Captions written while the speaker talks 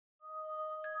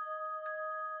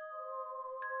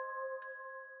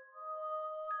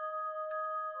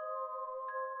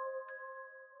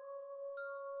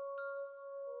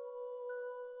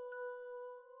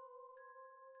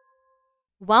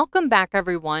Welcome back,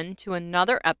 everyone, to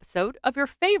another episode of your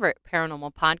favorite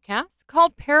paranormal podcast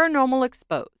called Paranormal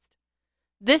Exposed.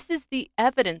 This is the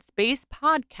evidence based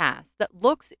podcast that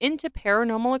looks into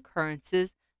paranormal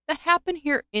occurrences that happen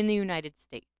here in the United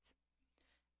States.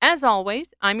 As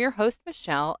always, I'm your host,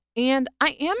 Michelle, and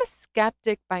I am a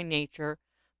skeptic by nature,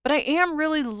 but I am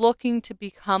really looking to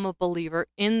become a believer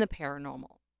in the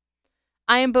paranormal.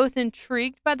 I am both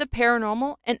intrigued by the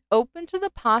paranormal and open to the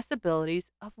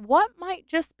possibilities of what might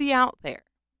just be out there.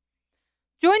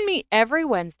 Join me every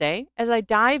Wednesday as I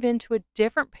dive into a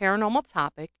different paranormal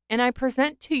topic and I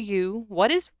present to you what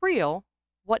is real,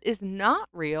 what is not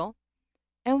real,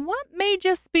 and what may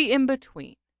just be in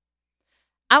between.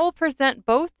 I will present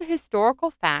both the historical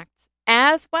facts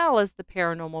as well as the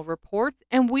paranormal reports,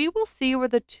 and we will see where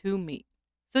the two meet.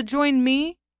 So join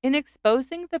me in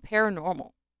exposing the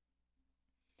paranormal.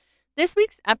 This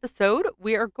week's episode,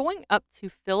 we are going up to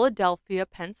Philadelphia,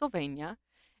 Pennsylvania,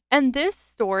 and this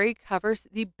story covers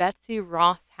the Betsy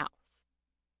Ross house.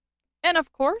 And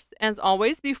of course, as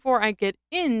always, before I get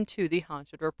into the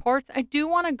haunted reports, I do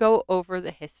want to go over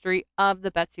the history of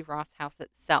the Betsy Ross house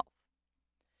itself.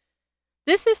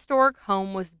 This historic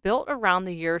home was built around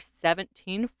the year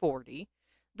 1740,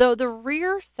 though the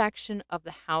rear section of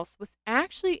the house was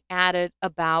actually added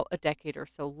about a decade or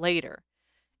so later.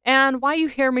 And why you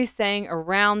hear me saying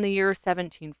around the year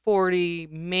 1740,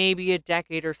 maybe a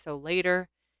decade or so later,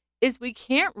 is we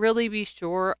can't really be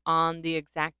sure on the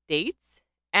exact dates,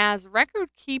 as record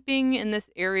keeping in this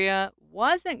area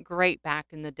wasn't great back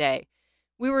in the day.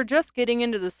 We were just getting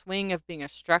into the swing of being a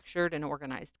structured and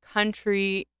organized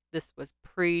country. This was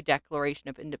pre Declaration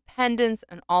of Independence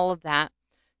and all of that.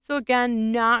 So,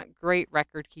 again, not great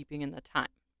record keeping in the time.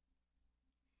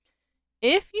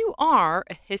 If you are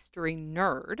a history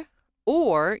nerd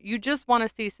or you just want to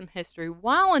see some history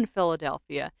while in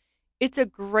Philadelphia, it's a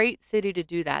great city to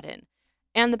do that in.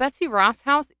 And the Betsy Ross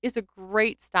house is a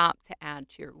great stop to add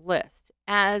to your list,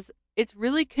 as it's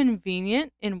really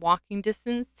convenient in walking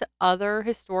distance to other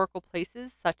historical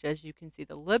places, such as you can see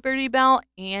the Liberty Bell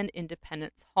and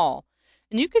Independence Hall.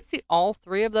 And you could see all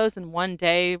three of those in one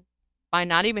day by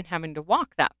not even having to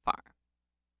walk that far.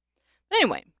 But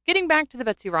anyway, getting back to the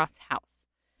Betsy Ross house.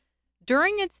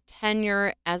 During its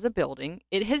tenure as a building,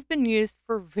 it has been used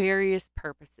for various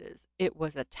purposes. It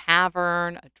was a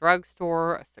tavern, a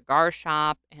drugstore, a cigar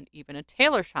shop, and even a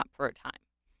tailor shop for a time.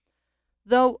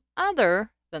 Though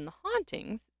other than the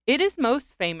hauntings, it is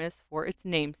most famous for its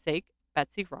namesake,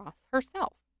 Betsy Ross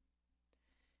herself.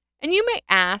 And you may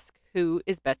ask, who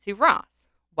is Betsy Ross?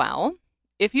 Well,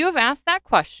 if you have asked that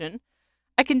question,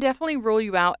 I can definitely rule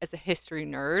you out as a history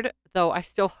nerd, though I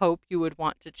still hope you would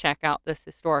want to check out this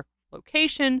historic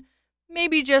location,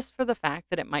 maybe just for the fact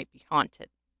that it might be haunted.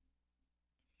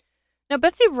 Now,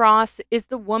 Betsy Ross is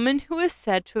the woman who is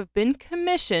said to have been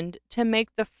commissioned to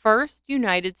make the first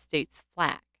United States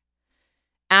flag.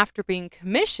 After being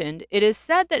commissioned, it is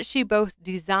said that she both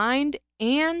designed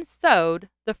and sewed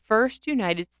the first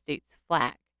United States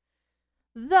flag.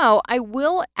 Though I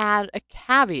will add a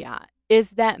caveat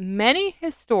is that many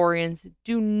historians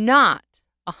do not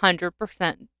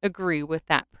 100% agree with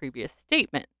that previous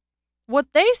statement.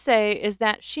 What they say is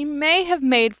that she may have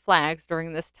made flags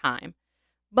during this time,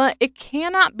 but it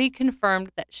cannot be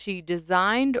confirmed that she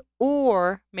designed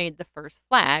or made the first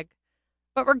flag.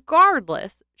 But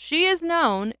regardless, she is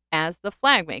known as the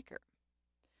flagmaker.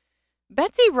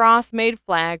 Betsy Ross made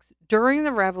flags during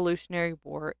the Revolutionary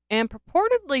War and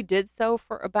purportedly did so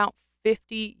for about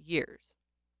 50 years.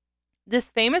 This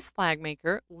famous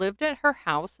flagmaker lived at her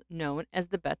house known as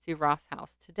the Betsy Ross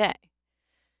house today.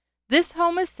 This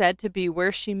home is said to be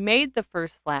where she made the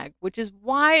first flag, which is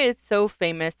why it's so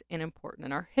famous and important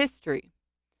in our history.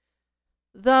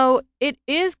 Though it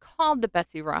is called the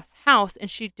Betsy Ross house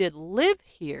and she did live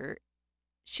here,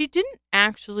 she didn't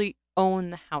actually own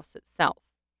the house itself.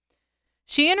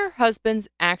 She and her husbands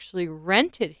actually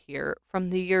rented here from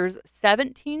the years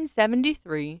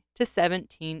 1773 to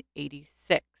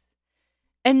 1786.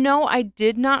 And no, I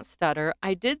did not stutter.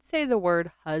 I did say the word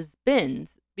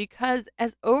husbands because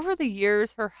as over the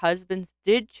years her husbands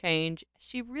did change,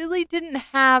 she really didn't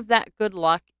have that good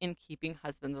luck in keeping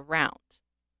husbands around.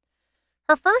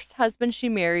 Her first husband she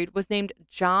married was named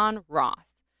John Ross,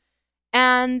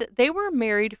 and they were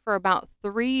married for about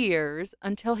 3 years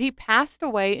until he passed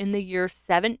away in the year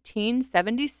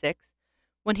 1776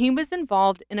 when he was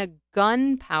involved in a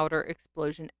gunpowder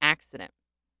explosion accident.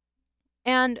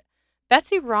 And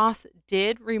Betsy Ross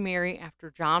did remarry after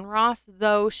John Ross,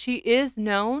 though she is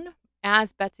known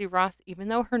as Betsy Ross, even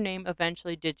though her name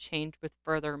eventually did change with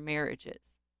further marriages.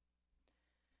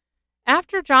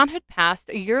 After John had passed,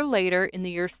 a year later, in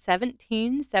the year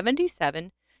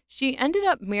 1777, she ended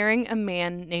up marrying a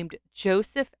man named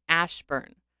Joseph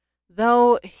Ashburn.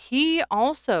 Though he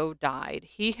also died,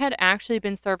 he had actually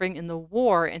been serving in the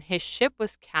war and his ship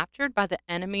was captured by the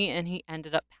enemy and he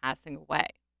ended up passing away.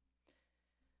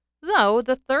 Though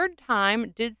the third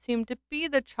time did seem to be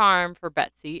the charm for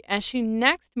Betsy, as she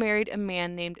next married a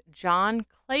man named John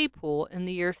Claypool in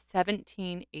the year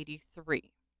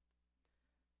 1783.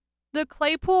 The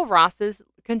Claypool Rosses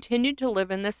continued to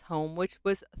live in this home, which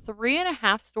was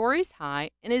 3.5 stories high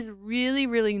and is really,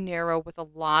 really narrow with a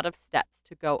lot of steps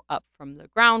to go up from the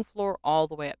ground floor all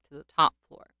the way up to the top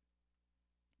floor.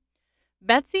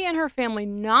 Betsy and her family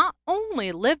not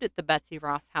only lived at the Betsy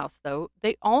Ross house, though,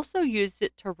 they also used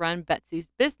it to run Betsy's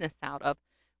business out of,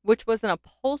 which was an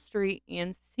upholstery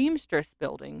and seamstress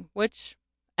building, which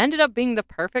ended up being the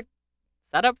perfect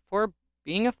setup for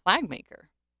being a flag maker.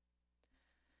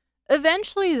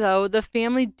 Eventually, though, the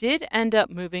family did end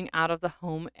up moving out of the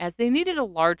home as they needed a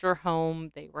larger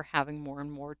home. They were having more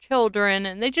and more children,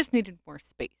 and they just needed more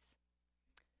space.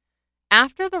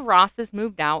 After the Rosses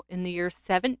moved out in the year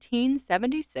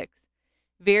 1776,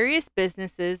 various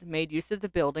businesses made use of the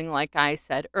building, like I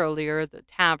said earlier, the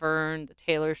tavern, the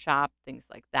tailor shop, things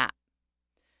like that.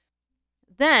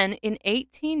 Then, in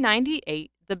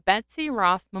 1898, the Betsy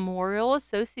Ross Memorial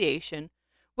Association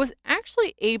was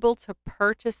actually able to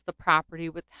purchase the property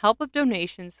with help of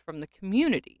donations from the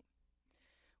community.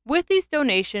 With these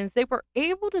donations, they were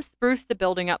able to spruce the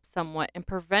building up somewhat and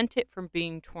prevent it from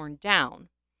being torn down.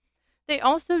 They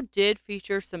also did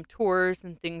feature some tours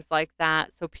and things like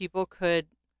that so people could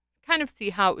kind of see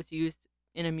how it was used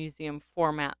in a museum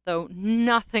format, though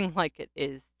nothing like it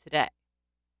is today.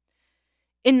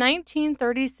 In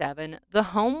 1937, the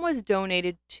home was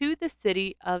donated to the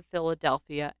city of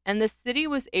Philadelphia, and the city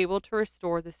was able to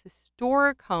restore this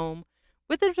historic home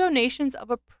with the donations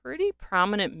of a pretty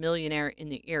prominent millionaire in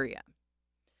the area.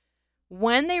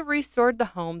 When they restored the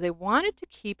home, they wanted to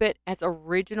keep it as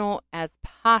original as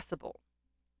possible.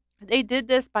 They did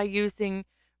this by using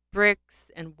bricks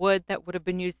and wood that would have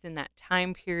been used in that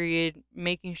time period,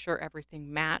 making sure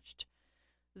everything matched.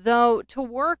 Though to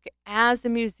work as a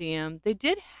museum, they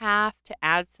did have to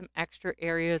add some extra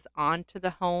areas onto the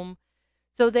home.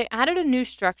 So they added a new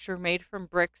structure made from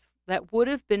bricks that would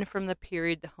have been from the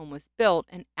period the home was built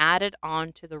and added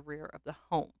on to the rear of the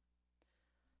home.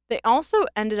 They also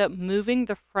ended up moving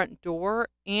the front door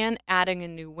and adding a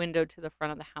new window to the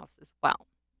front of the house as well.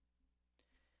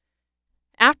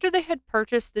 After they had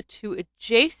purchased the two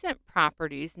adjacent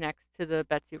properties next to the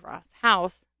Betsy Ross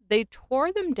house, they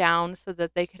tore them down so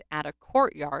that they could add a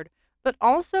courtyard, but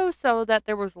also so that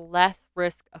there was less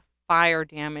risk of fire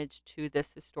damage to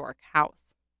this historic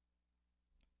house.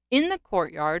 In the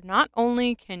courtyard, not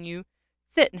only can you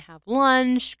sit and have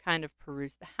lunch, kind of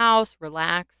peruse the house,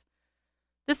 relax,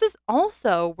 this is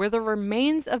also where the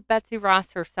remains of Betsy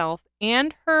Ross herself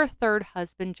and her third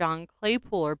husband, John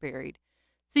Claypool, are buried.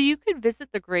 So you could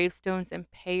visit the gravestones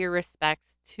and pay your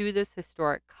respects to this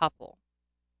historic couple.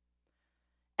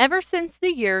 Ever since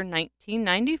the year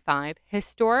 1995,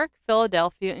 Historic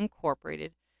Philadelphia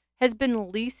Incorporated has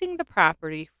been leasing the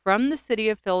property from the city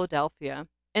of Philadelphia,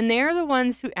 and they are the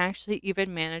ones who actually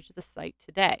even manage the site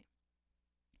today,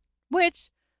 which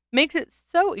makes it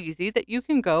so easy that you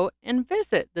can go and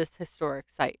visit this historic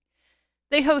site.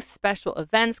 They host special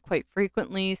events quite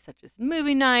frequently, such as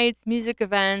movie nights, music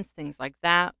events, things like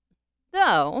that.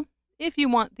 Though, if you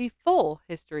want the full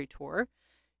history tour,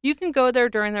 you can go there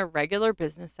during their regular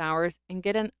business hours and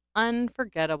get an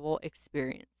unforgettable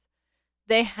experience.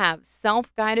 They have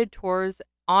self guided tours,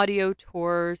 audio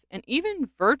tours, and even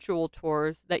virtual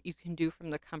tours that you can do from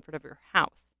the comfort of your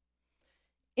house.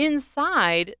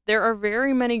 Inside, there are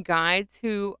very many guides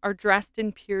who are dressed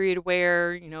in period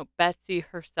wear. Betsy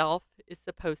herself is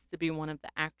supposed to be one of the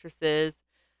actresses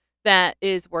that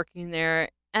is working there.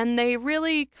 And they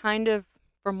really kind of,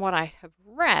 from what I have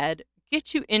read,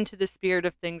 get you into the spirit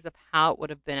of things of how it would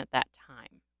have been at that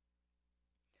time.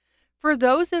 For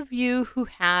those of you who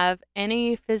have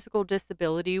any physical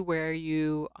disability where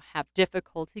you have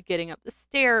difficulty getting up the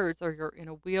stairs or you're in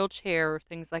a wheelchair or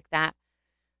things like that,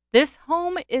 this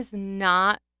home is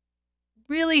not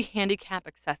really handicap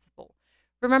accessible.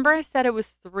 Remember, I said it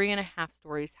was 3.5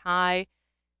 stories high,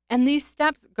 and these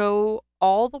steps go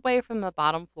all the way from the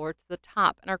bottom floor to the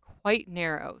top and are quite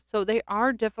narrow. So they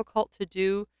are difficult to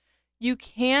do. You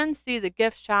can see the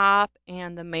gift shop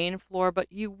and the main floor,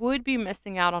 but you would be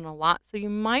missing out on a lot. So you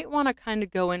might want to kind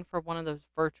of go in for one of those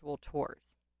virtual tours.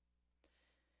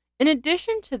 In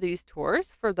addition to these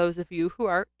tours, for those of you who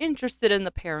are interested in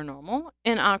the paranormal,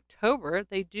 in October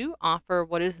they do offer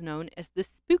what is known as the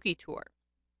Spooky Tour.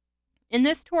 In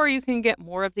this tour, you can get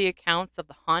more of the accounts of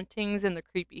the hauntings and the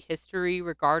creepy history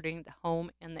regarding the home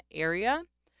and the area.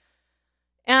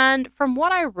 And from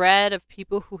what I read of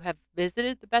people who have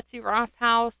visited the Betsy Ross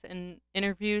house and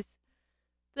interviews,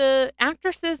 the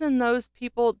actresses and those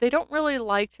people, they don't really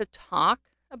like to talk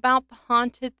about the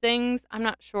haunted things. I'm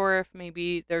not sure if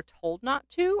maybe they're told not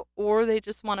to, or they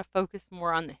just want to focus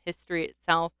more on the history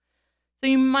itself. So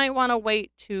you might want to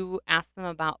wait to ask them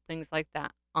about things like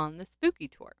that on the spooky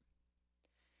tour.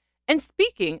 And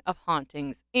speaking of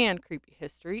hauntings and creepy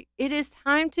history, it is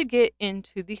time to get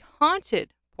into the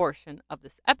haunted portion of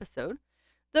this episode.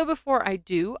 Though before I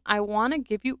do, I want to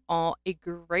give you all a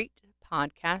great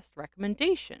podcast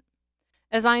recommendation,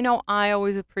 as I know I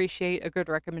always appreciate a good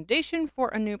recommendation for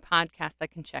a new podcast I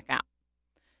can check out.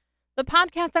 The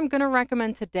podcast I'm going to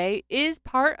recommend today is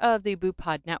part of the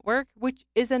BooPod Network, which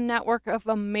is a network of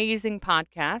amazing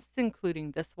podcasts,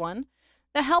 including this one,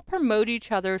 that help promote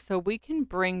each other so we can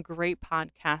bring great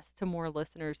podcasts to more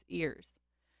listeners' ears.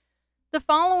 The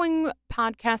following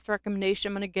podcast recommendation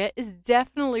I'm going to get is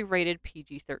definitely rated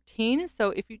PG-13,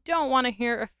 so if you don't want to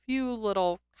hear a few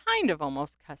little kind of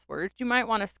almost cuss words, you might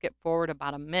want to skip forward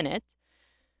about a minute.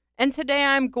 And today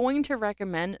I'm going to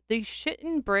recommend the Shit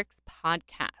and Bricks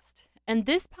podcast. And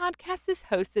this podcast is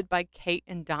hosted by Kate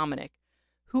and Dominic,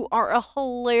 who are a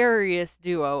hilarious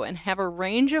duo and have a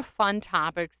range of fun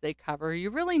topics they cover.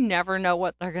 You really never know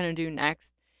what they're going to do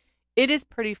next. It is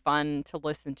pretty fun to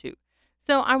listen to.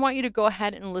 So I want you to go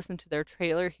ahead and listen to their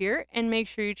trailer here and make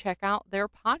sure you check out their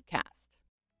podcast.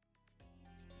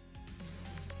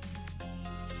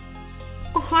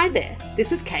 Oh, hi there.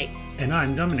 This is Kate. And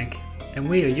I'm Dominic. And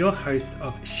we are your hosts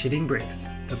of Shitting Bricks,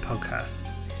 the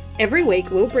podcast. Every week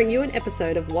we'll bring you an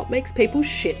episode of what makes people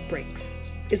shit bricks.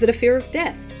 Is it a fear of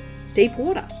death? Deep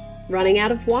water? Running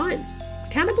out of wine?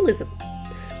 Cannibalism?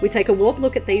 We take a warped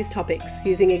look at these topics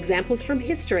using examples from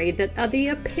history that are the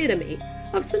epitome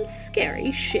of some scary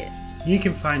shit. You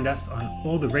can find us on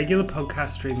all the regular podcast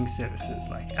streaming services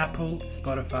like Apple,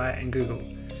 Spotify and Google.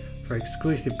 For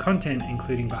exclusive content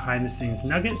including behind the scenes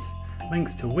nuggets,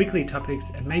 links to weekly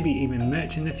topics and maybe even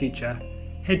merch in the future,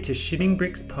 head to Shitting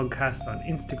Bricks Podcast on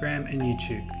Instagram and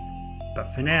YouTube.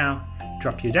 But for now,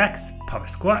 drop your dacks, pop a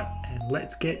squat and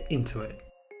let's get into it.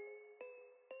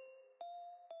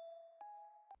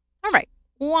 All right.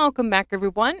 Welcome back,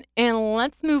 everyone, and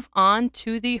let's move on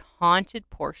to the haunted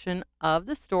portion of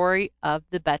the story of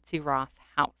the Betsy Ross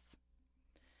house.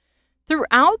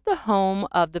 Throughout the home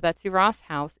of the Betsy Ross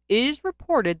house, it is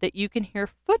reported that you can hear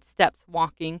footsteps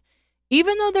walking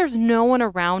even though there's no one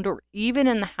around or even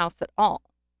in the house at all.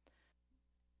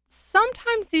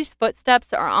 Sometimes these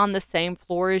footsteps are on the same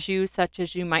floor as you, such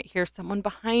as you might hear someone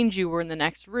behind you or in the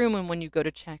next room, and when you go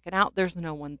to check it out, there's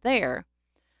no one there.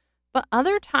 But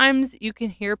other times you can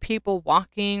hear people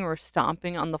walking or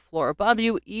stomping on the floor above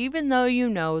you, even though you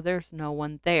know there's no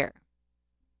one there.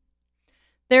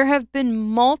 There have been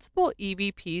multiple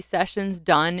EVP sessions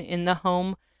done in the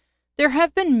home. There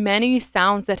have been many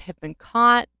sounds that have been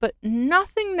caught, but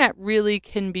nothing that really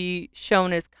can be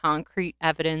shown as concrete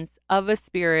evidence of a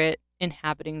spirit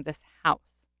inhabiting this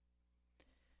house.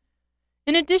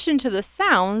 In addition to the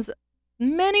sounds,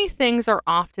 many things are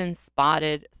often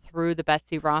spotted through the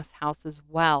Betsy Ross house as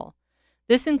well.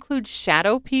 This includes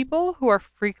shadow people who are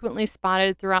frequently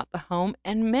spotted throughout the home,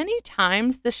 and many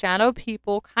times the shadow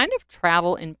people kind of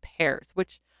travel in pairs,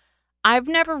 which I've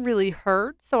never really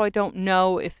heard, so I don't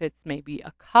know if it's maybe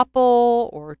a couple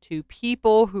or two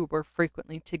people who were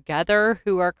frequently together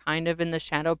who are kind of in the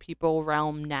shadow people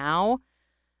realm now.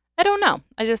 I don't know.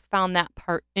 I just found that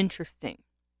part interesting.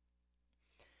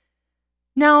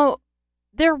 Now,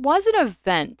 there was an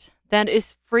event that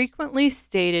is frequently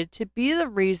stated to be the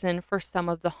reason for some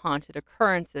of the haunted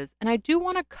occurrences, and I do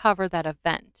want to cover that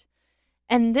event.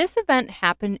 And this event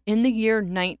happened in the year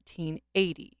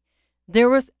 1980. There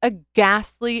was a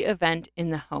ghastly event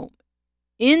in the home.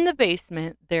 In the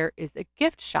basement, there is a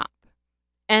gift shop,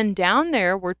 and down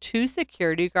there were two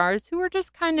security guards who were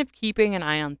just kind of keeping an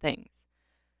eye on things.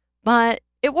 But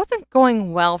it wasn't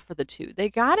going well for the two. They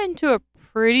got into a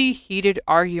pretty heated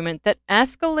argument that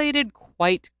escalated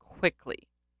quite quickly.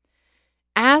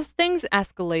 As things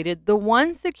escalated, the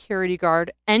one security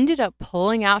guard ended up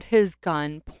pulling out his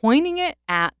gun, pointing it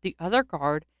at the other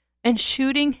guard, and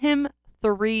shooting him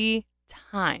 3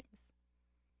 times.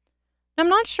 I'm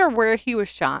not sure where he was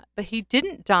shot, but he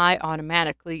didn't die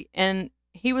automatically, and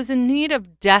he was in need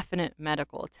of definite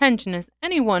medical attention, as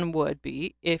anyone would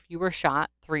be if you were shot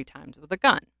 3 times with a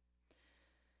gun.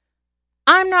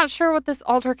 I'm not sure what this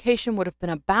altercation would have been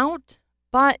about,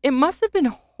 but it must have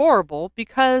been horrible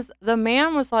because the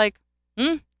man was like,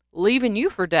 hmm, leaving you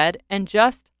for dead, and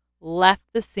just left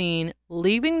the scene,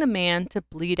 leaving the man to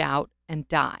bleed out and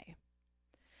die.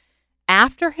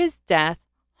 After his death,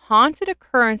 haunted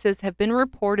occurrences have been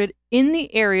reported in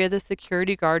the area the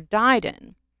security guard died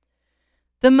in.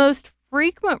 The most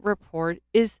frequent report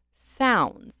is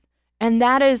sounds, and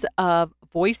that is of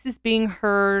voices being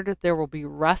heard, there will be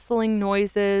rustling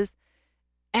noises,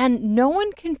 and no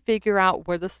one can figure out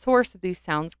where the source of these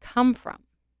sounds come from.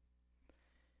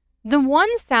 The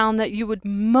one sound that you would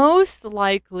most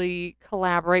likely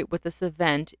collaborate with this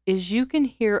event is you can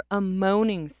hear a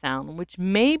moaning sound, which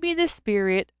may be the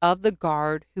spirit of the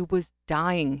guard who was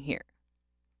dying here.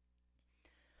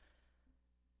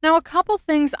 Now, a couple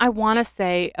things I want to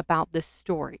say about this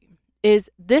story is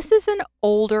this is an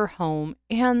older home,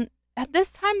 and at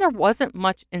this time there wasn't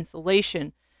much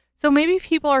insulation. So maybe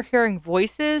people are hearing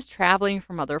voices traveling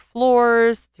from other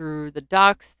floors through the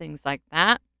ducts, things like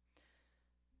that.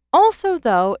 Also,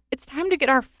 though, it's time to get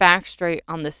our facts straight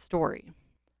on this story.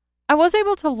 I was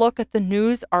able to look at the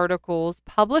news articles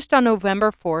published on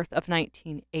November 4th of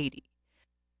 1980.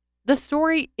 The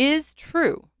story is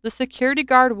true. The security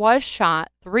guard was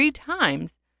shot 3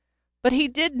 times, but he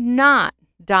did not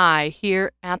die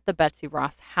here at the Betsy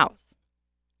Ross house.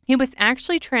 He was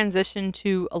actually transitioned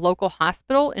to a local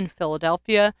hospital in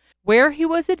Philadelphia where he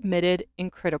was admitted in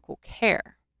critical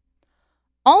care.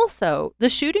 Also, the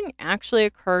shooting actually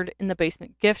occurred in the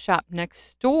basement gift shop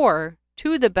next door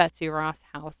to the Betsy Ross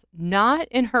house, not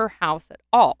in her house at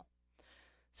all.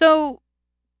 So,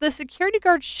 the security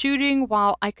guard shooting,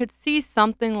 while I could see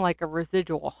something like a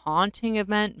residual haunting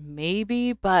event,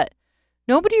 maybe, but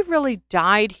nobody really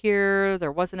died here.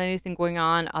 There wasn't anything going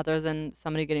on other than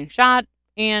somebody getting shot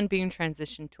and being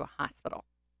transitioned to a hospital.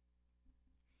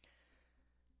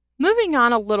 Moving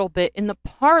on a little bit, in the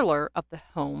parlor of the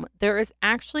home, there is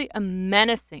actually a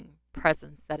menacing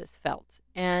presence that is felt,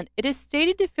 and it is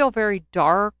stated to feel very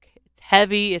dark, it's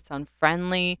heavy, it's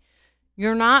unfriendly.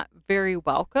 You're not very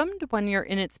welcomed when you're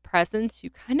in its presence. You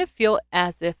kind of feel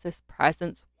as if this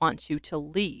presence wants you to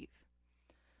leave.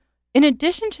 In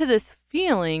addition to this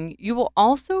feeling, you will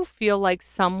also feel like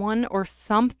someone or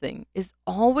something is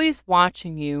always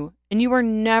watching you and you are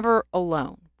never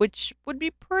alone, which would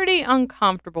be pretty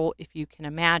uncomfortable if you can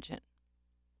imagine.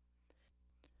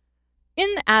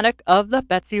 In the attic of the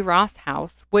Betsy Ross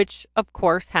house, which of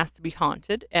course has to be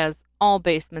haunted, as all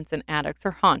basements and attics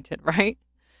are haunted, right?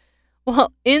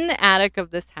 Well, in the attic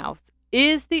of this house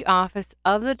is the office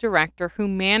of the director who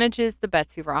manages the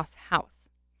Betsy Ross house.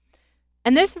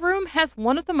 And this room has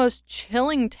one of the most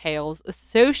chilling tales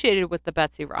associated with the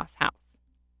Betsy Ross house.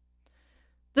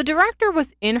 The director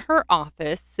was in her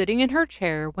office, sitting in her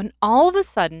chair, when all of a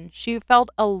sudden she felt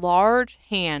a large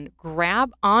hand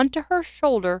grab onto her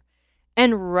shoulder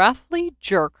and roughly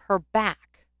jerk her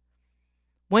back.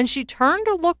 When she turned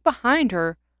to look behind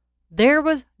her, there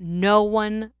was no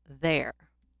one there.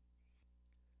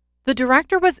 The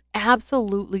director was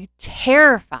absolutely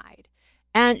terrified,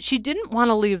 and she didn't want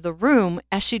to leave the room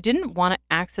as she didn't want to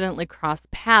accidentally cross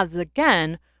paths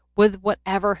again with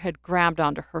whatever had grabbed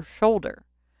onto her shoulder.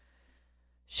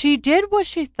 She did what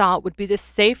she thought would be the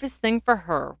safest thing for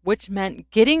her, which meant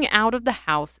getting out of the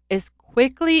house as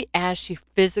quickly as she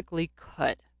physically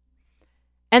could.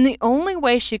 And the only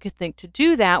way she could think to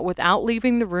do that without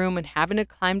leaving the room and having to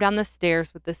climb down the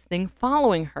stairs with this thing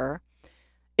following her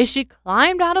is she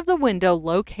climbed out of the window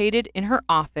located in her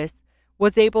office,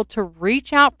 was able to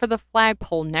reach out for the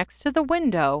flagpole next to the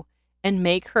window, and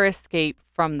make her escape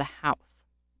from the house.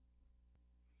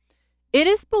 It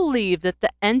is believed that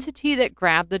the entity that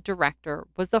grabbed the director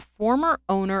was the former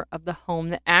owner of the home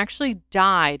that actually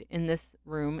died in this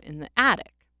room in the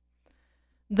attic.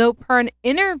 Though per an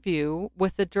interview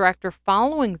with the director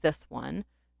following this one,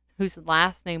 whose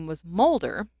last name was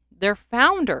Mulder, their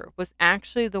founder was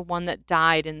actually the one that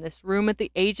died in this room at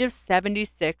the age of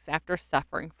 76 after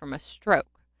suffering from a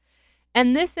stroke.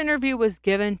 And this interview was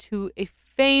given to a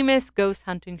famous ghost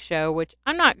hunting show, which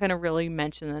I'm not going to really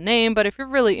mention the name, but if you're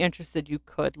really interested, you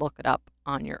could look it up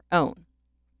on your own.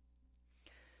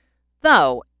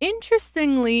 Though,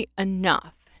 interestingly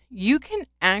enough, you can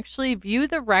actually view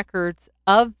the records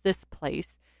of this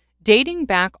place dating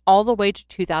back all the way to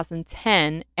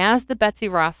 2010, as the Betsy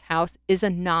Ross House is a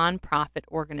nonprofit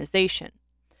organization.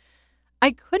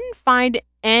 I couldn't find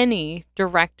any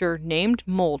director named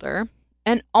Mulder,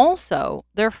 and also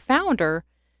their founder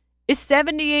is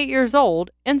 78 years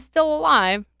old and still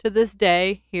alive to this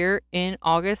day here in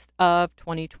August of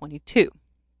 2022.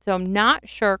 So I'm not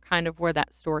sure kind of where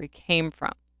that story came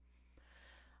from.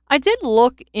 I did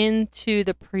look into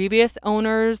the previous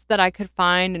owners that I could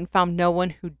find and found no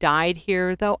one who died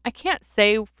here, though I can't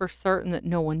say for certain that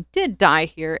no one did die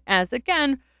here, as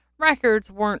again, records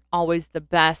weren't always the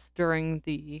best during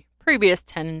the previous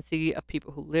tenancy of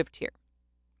people who lived here.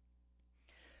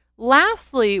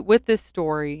 Lastly, with this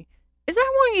story, is I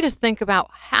want you to think about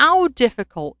how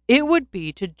difficult it would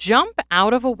be to jump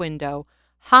out of a window,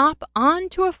 hop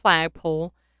onto a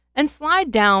flagpole, and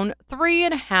slide down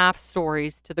 3.5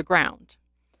 stories to the ground.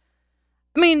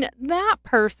 I mean, that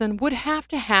person would have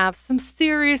to have some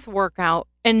serious workout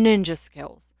and ninja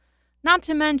skills. Not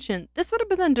to mention, this would have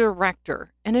been the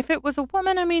director, and if it was a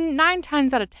woman, I mean, 9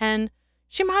 times out of 10,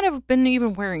 she might have been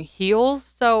even wearing heels,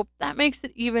 so that makes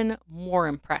it even more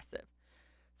impressive.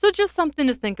 So, just something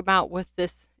to think about with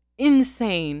this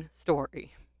insane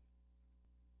story.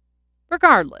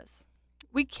 Regardless,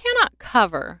 we cannot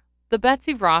cover the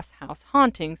Betsy Ross house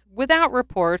hauntings without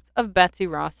reports of Betsy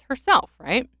Ross herself,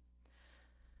 right?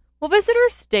 Well,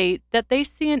 visitors state that they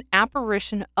see an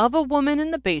apparition of a woman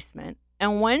in the basement,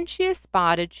 and when she is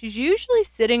spotted, she's usually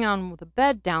sitting on the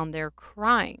bed down there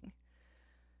crying.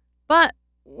 But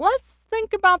let's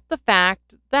think about the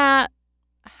fact that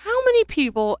how many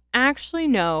people actually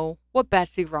know what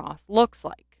Betsy Ross looks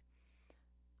like?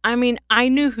 I mean, I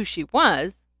knew who she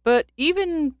was, but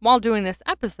even while doing this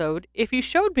episode, if you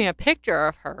showed me a picture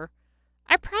of her,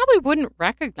 I probably wouldn't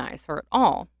recognize her at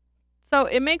all. So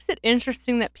it makes it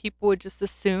interesting that people would just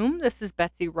assume this is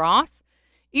Betsy Ross,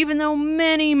 even though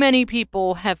many, many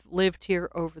people have lived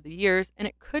here over the years, and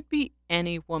it could be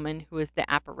any woman who is the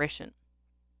apparition.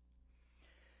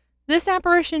 This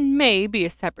apparition may be a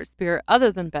separate spirit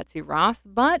other than Betsy Ross,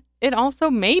 but it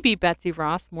also may be Betsy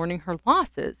Ross mourning her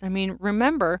losses. I mean,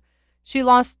 remember, she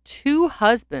lost 2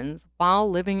 husbands while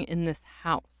living in this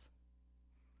house.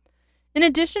 In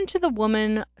addition to the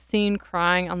woman seen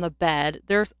crying on the bed,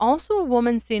 there's also a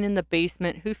woman seen in the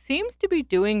basement who seems to be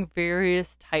doing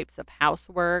various types of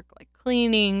housework, like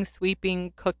cleaning,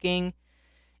 sweeping, cooking,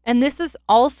 and this is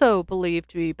also believed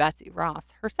to be Betsy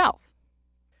Ross herself.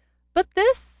 But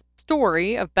this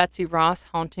story of Betsy Ross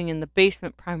haunting in the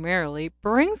basement primarily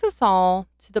brings us all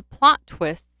to the plot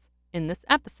twists in this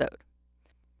episode.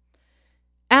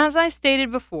 As I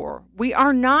stated before, we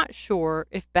are not sure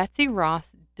if Betsy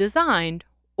Ross designed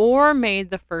or made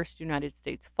the first United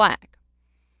States flag.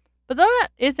 But that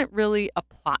isn't really a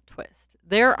plot twist.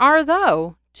 There are,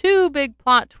 though, 2 big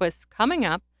plot twists coming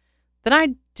up that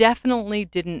I definitely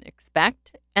didn't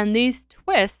expect, and these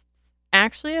twists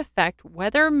actually affect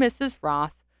whether Mrs.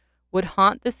 Ross would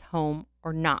haunt this home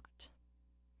or not.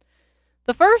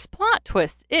 The first plot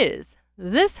twist is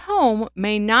this home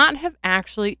may not have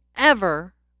actually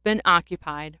ever been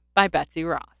occupied by Betsy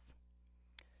Ross.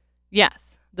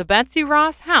 Yes, the Betsy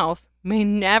Ross house may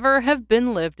never have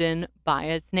been lived in by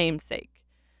its namesake.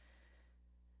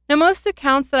 Now, most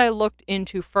accounts that I looked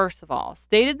into, first of all,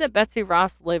 stated that Betsy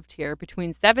Ross lived here between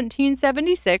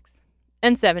 1776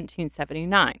 and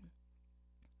 1779.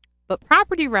 But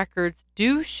property records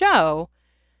do show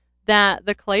that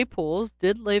the Claypools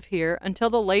did live here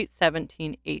until the late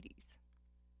 1780s.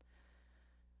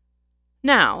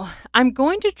 Now, I'm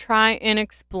going to try and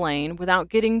explain, without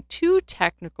getting too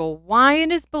technical, why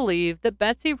it is believed that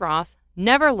Betsy Ross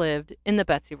never lived in the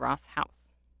Betsy Ross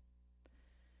house.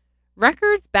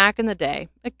 Records back in the day,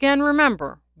 again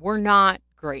remember, were not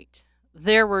great.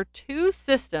 There were 2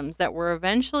 systems that were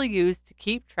eventually used to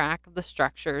keep track of the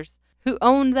structures, who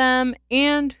owned them,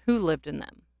 and who lived in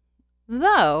them.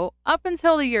 Though, up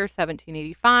until the year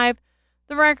 1785,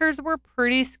 the records were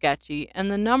pretty sketchy,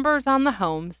 and the numbers on the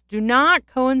homes do not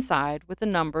coincide with the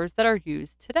numbers that are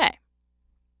used today.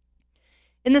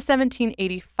 In the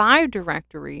 1785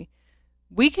 directory,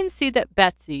 we can see that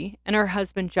Betsy and her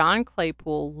husband John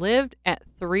Claypool lived at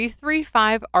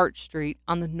 335 Arch Street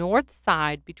on the north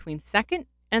side between 2nd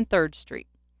and 3rd Street.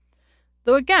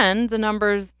 Though again, the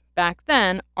numbers back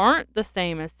then aren't the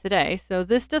same as today, so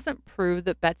this doesn't prove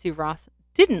that Betsy Ross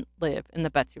didn't live in the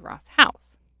Betsy Ross house.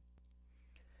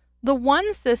 The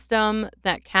one system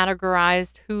that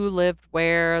categorized who lived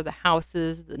where, the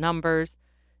houses, the numbers,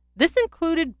 this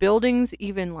included buildings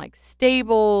even like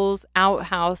stables,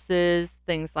 outhouses,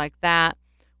 things like that,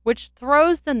 which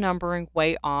throws the numbering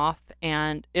way off,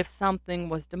 and if something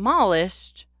was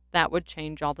demolished, that would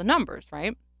change all the numbers,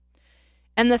 right?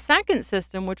 And the second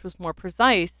system, which was more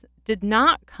precise, did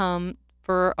not come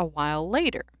for a while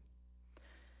later.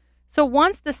 So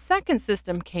once the second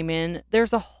system came in,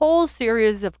 there's a whole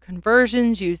series of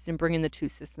conversions used in bringing the 2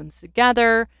 systems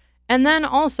together, and then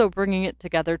also bringing it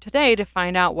together today to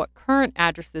find out what current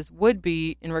addresses would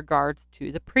be in regards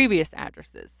to the previous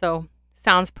addresses. So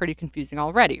sounds pretty confusing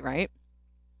already, right?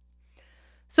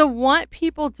 So, what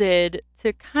people did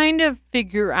to kind of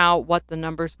figure out what the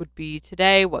numbers would be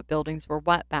today, what buildings were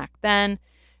what back then,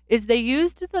 is they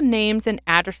used the names and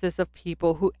addresses of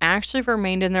people who actually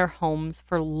remained in their homes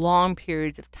for long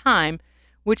periods of time,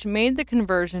 which made the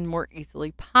conversion more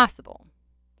easily possible.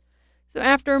 So,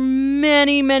 after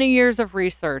many, many years of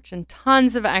research and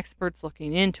tons of experts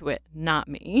looking into it, not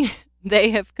me,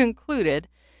 they have concluded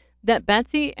that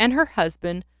Betsy and her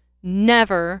husband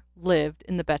never lived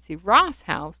in the Betsy Ross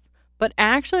house, but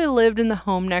actually lived in the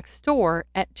home next door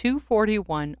at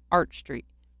 241 Arch Street.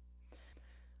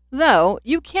 Though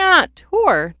you cannot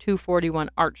tour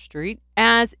 241 Arch Street,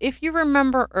 as if you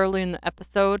remember early in the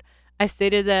episode, I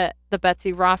stated that the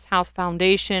Betsy Ross House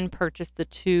Foundation purchased the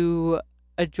two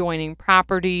adjoining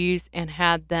properties and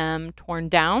had them torn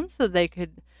down so they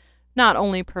could not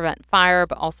only prevent fire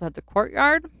but also have the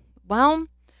courtyard. Well,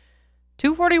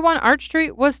 241 Arch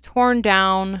Street was torn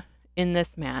down in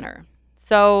this manner.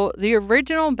 So the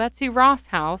original Betsy Ross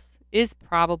house is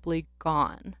probably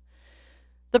gone.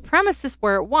 The premises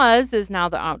where it was is now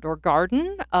the outdoor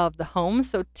garden of the home,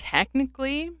 so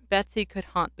technically Betsy could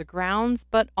haunt the grounds,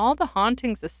 but all the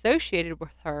hauntings associated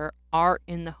with her are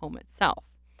in the home itself,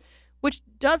 which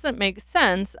doesn't make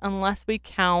sense unless we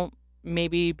count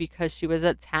maybe because she was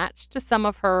attached to some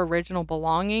of her original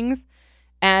belongings.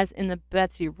 As in the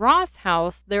Betsy Ross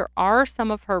house, there are some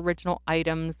of her original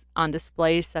items on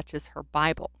display, such as her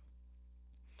Bible.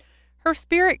 Her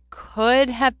spirit could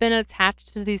have been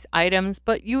attached to these items,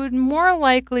 but you would more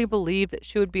likely believe that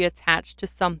she would be attached to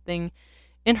something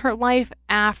in her life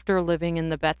after living in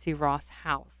the Betsy Ross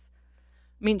house.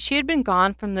 I mean, she had been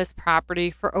gone from this property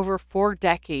for over 4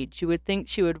 decades. You would think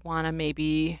she would want to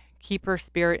maybe keep her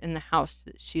spirit in the house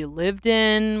that she lived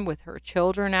in with her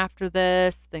children after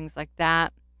this, things like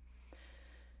that.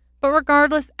 But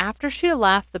regardless, after she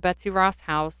left the Betsy Ross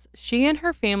house, she and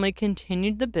her family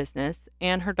continued the business,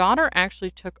 and her daughter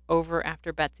actually took over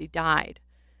after Betsy died.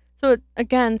 So it,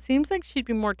 again, seems like she'd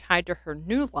be more tied to her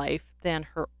new life than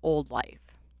her old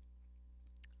life.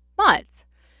 But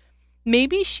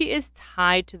maybe she is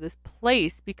tied to this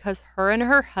place because her and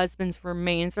her husband's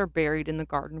remains are buried in the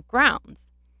garden grounds.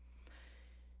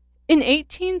 In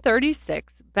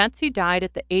 1836, Betsy died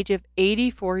at the age of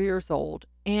 84 years old,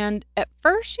 and at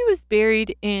first she was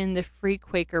buried in the Free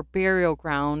Quaker burial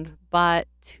ground, but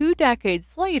 2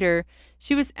 decades later,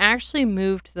 she was actually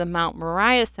moved to the Mount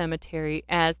Moriah Cemetery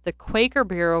as the Quaker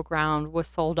burial ground was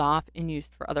sold off and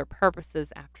used for other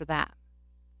purposes after that.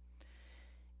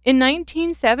 In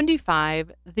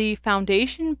 1975, the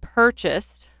foundation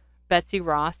purchased Betsy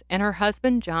Ross and her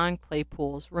husband John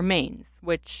Claypool's remains,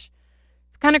 which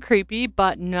kind of creepy,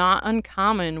 but not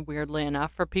uncommon, weirdly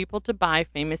enough, for people to buy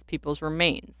famous people's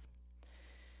remains.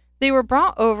 They were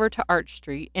brought over to Arch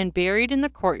Street and buried in the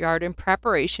courtyard in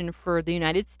preparation for the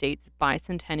United States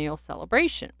bicentennial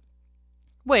celebration,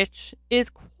 which is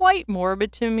quite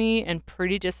morbid to me and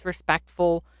pretty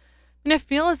disrespectful. And I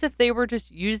feel as if they were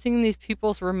just using these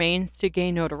people's remains to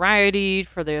gain notoriety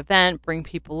for the event, bring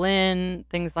people in,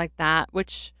 things like that,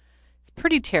 which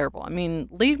pretty terrible. I mean,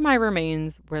 leave my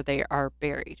remains where they are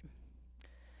buried.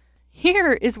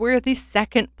 Here is where the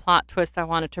second plot twist I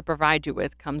wanted to provide you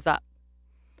with comes up.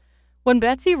 When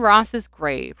Betsy Ross's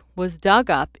grave was dug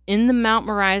up in the Mount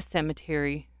Moriah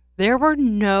Cemetery, there were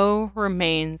no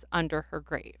remains under her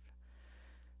grave.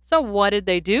 So what did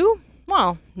they do?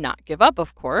 Well, not give up,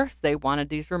 of course. They wanted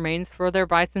these remains for their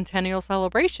bicentennial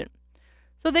celebration.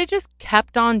 So they just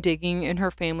kept on digging in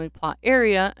her family plot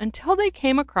area until they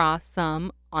came across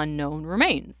some unknown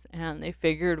remains. And they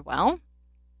figured, well,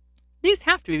 these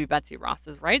have to be Betsy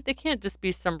Ross's, right? They can't just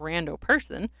be some rando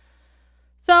person.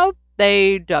 So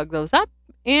they dug those up,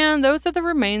 and those are the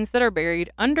remains that are buried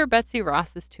under Betsy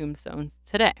Ross's tombstones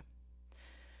today.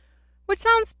 Which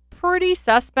sounds pretty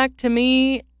suspect to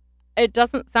me. It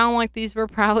doesn't sound like these were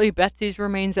probably Betsy's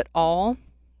remains at all.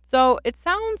 So it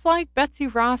sounds like Betsy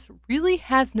Ross really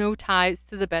has no ties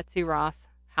to the Betsy Ross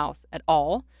house at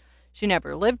all. She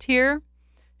never lived here.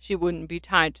 She wouldn't be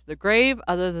tied to the grave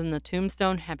other than the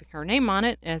tombstone having her name on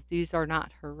it, as these are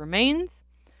not her remains.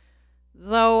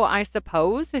 Though I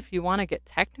suppose if you want to get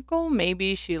technical,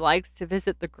 maybe she likes to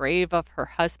visit the grave of her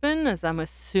husband, as I'm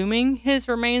assuming his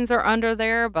remains are under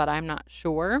there, but I'm not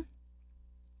sure.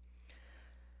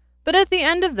 But at the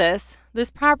end of this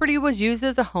property was used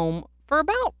as a home for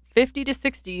about 50 to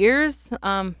 60 years.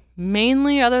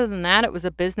 Mainly, other than that, it was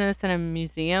a business and a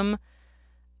museum.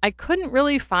 I couldn't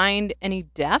really find any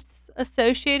deaths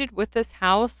associated with this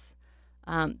house.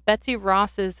 Betsy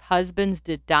Ross's husbands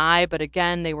did die, but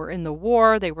again, they were in the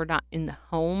war. They were not in the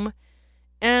home.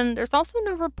 And there's also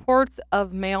no reports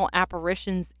of male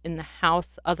apparitions in the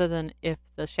house, other than if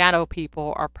the shadow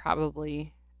people are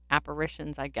probably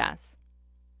apparitions, I guess.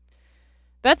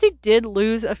 Betsy did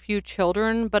lose a few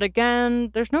children, but again,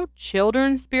 there's no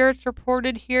children spirits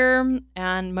reported here,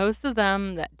 and most of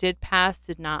them that did pass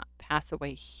did not pass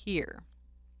away here.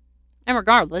 And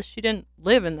regardless, she didn't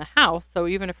live in the house, so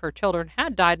even if her children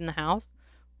had died in the house,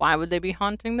 why would they be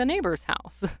haunting the neighbor's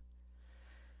house?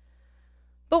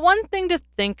 But one thing to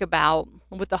think about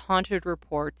with the haunted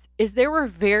reports is there were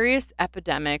various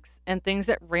epidemics and things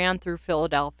that ran through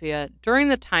Philadelphia during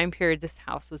the time period this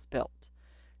house was built.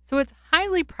 So it's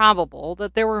highly probable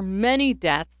that there were many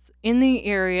deaths in the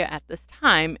area at this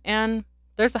time, and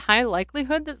there's a high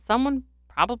likelihood that someone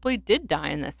probably did die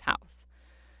in this house.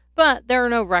 But there are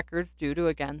no records due to,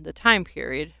 again, the time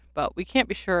period, but we can't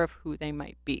be sure of who they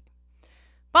might be.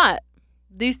 But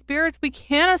these spirits we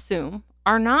can assume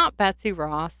are not Betsy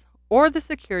Ross or the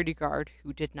security guard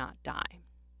who did not die.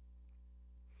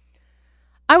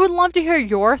 I would love to hear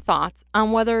your thoughts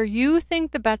on whether you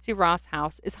think the Betsy Ross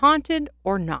house is haunted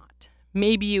or not.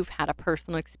 Maybe you've had a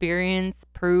personal experience,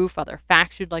 proof, other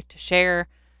facts you'd like to share.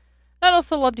 I'd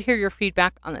also love to hear your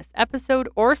feedback on this episode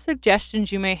or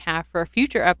suggestions you may have for a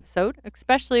future episode,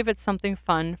 especially if it's something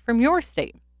fun from your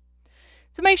state.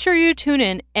 So make sure you tune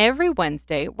in every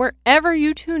Wednesday wherever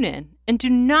you tune in, and do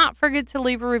not forget to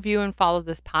leave a review and follow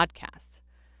this podcast.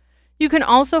 You can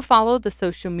also follow the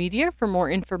social media for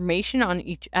more information on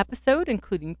each episode,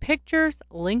 including pictures,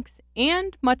 links,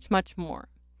 and much, much more.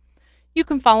 You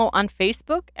can follow on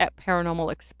Facebook at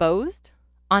Paranormal Exposed,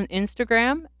 on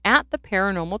Instagram at The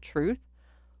Paranormal Truth,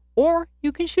 or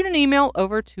you can shoot an email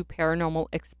over to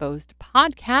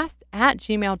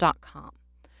paranormalexposedpodcast@gmail.com.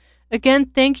 Again,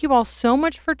 thank you all so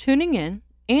much for tuning in,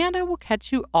 and I will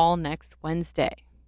catch you all next Wednesday.